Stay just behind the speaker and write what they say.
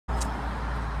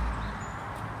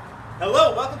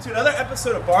Hello, welcome to another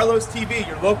episode of Barlow's TV,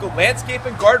 your local landscape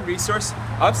and garden resource.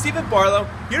 I'm Stephen Barlow,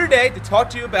 here today to talk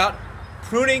to you about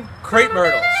pruning Crape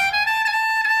Myrtles.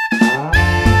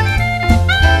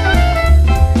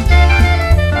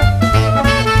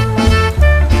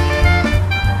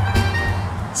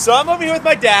 So I'm over here with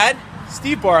my dad,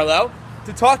 Steve Barlow,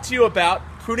 to talk to you about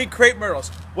pruning Crape Myrtles.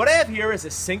 What I have here is a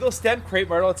single stem Crape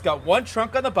Myrtle. It's got one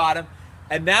trunk on the bottom,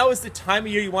 and now is the time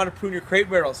of year you want to prune your Crape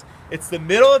Myrtles. It's the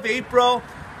middle of April,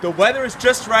 the weather is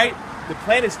just right, the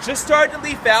plant is just starting to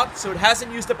leaf out, so it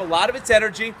hasn't used up a lot of its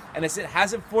energy, and it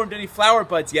hasn't formed any flower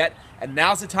buds yet, and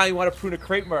now's the time you want to prune a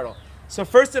Crape Myrtle. So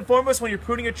first and foremost, when you're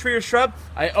pruning a tree or shrub,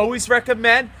 I always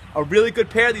recommend a really good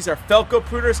pair. These are Felco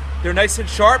pruners. They're nice and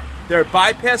sharp. They're a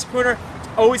bypass pruner. It's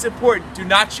always important. Do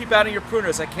not cheap out on your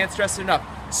pruners. I can't stress it enough.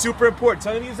 Super important.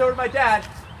 So I'm going to use over to my dad,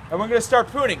 and we're going to start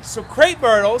pruning. So Crape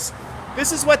Myrtles,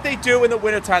 this is what they do in the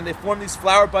wintertime. They form these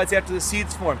flower buds after the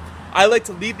seeds form. I like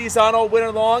to leave these on all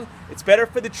winter long. It's better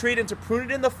for the tree than to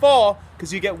prune it in the fall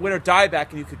because you get winter dieback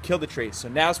and you could kill the tree. So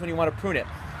now's when you want to prune it.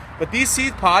 But these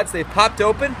seed pods, they've popped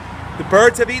open. The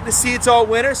birds have eaten the seeds all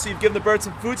winter, so you've given the birds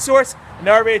some food source, and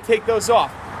now we're ready to take those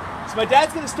off. So my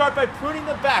dad's going to start by pruning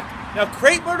them back. Now,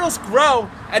 Crape Myrtles grow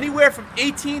anywhere from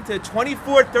 18 to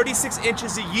 24, 36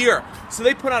 inches a year. So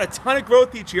they put on a ton of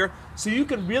growth each year, so you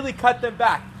can really cut them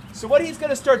back. So what he's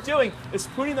going to start doing is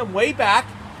pruning them way back,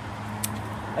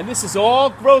 and this is all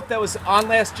growth that was on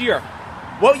last year.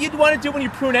 What you'd want to do when you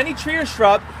prune any tree or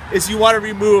shrub is you want to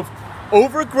remove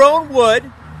overgrown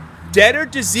wood, dead or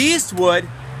diseased wood,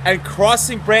 and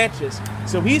crossing branches.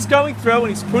 So he's going through and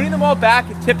he's pruning them all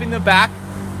back and tipping them back.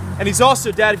 And he's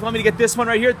also, Dad, if you want me to get this one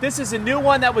right here, this is a new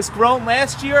one that was grown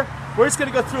last year. We're just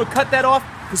going to go through and cut that off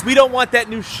because we don't want that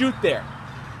new shoot there.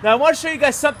 Now I want to show you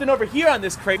guys something over here on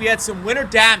this Crape. We had some winter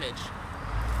damage.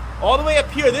 All the way up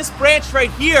here, this branch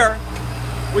right here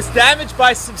was damaged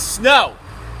by some snow.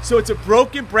 So it's a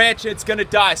broken branch and it's going to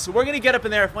die. So we're going to get up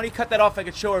in there. If when you cut that off, I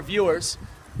can show our viewers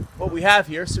what we have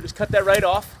here. So just cut that right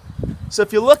off. So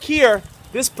if you look here,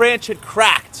 this branch had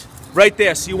cracked right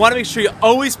there. So you want to make sure you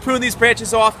always prune these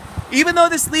branches off. Even though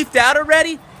this leafed out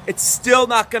already, it's still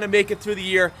not going to make it through the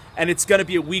year and it's going to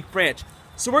be a weak branch.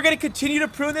 So we're going to continue to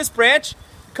prune this branch.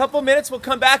 A couple minutes, we'll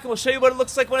come back and we'll show you what it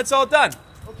looks like when it's all done.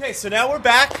 Okay, so now we're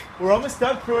back. We're almost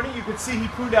done pruning. You can see he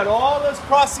pruned out all those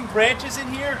crossing branches in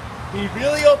here. He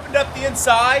really opened up the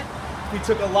inside. He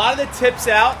took a lot of the tips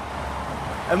out.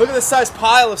 And look at the size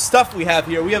pile of stuff we have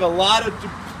here. We have a lot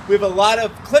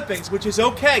of clippings, which is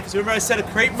okay, because remember I said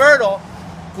a Crape Myrtle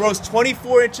grows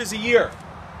 24 inches a year.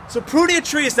 So pruning a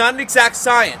tree is not an exact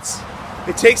science.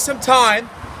 It takes some time,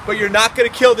 but you're not going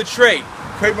to kill the tree.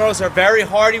 Crape Myrtles are very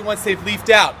hardy once they've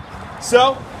leafed out.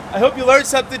 So I hope you learned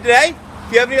something today.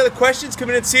 If you have any other questions,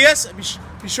 come in and see us.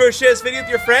 Be sure to share this video with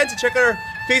your friends and check out our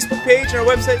Facebook page and our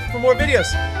website for more videos.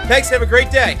 Thanks, have a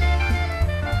great day.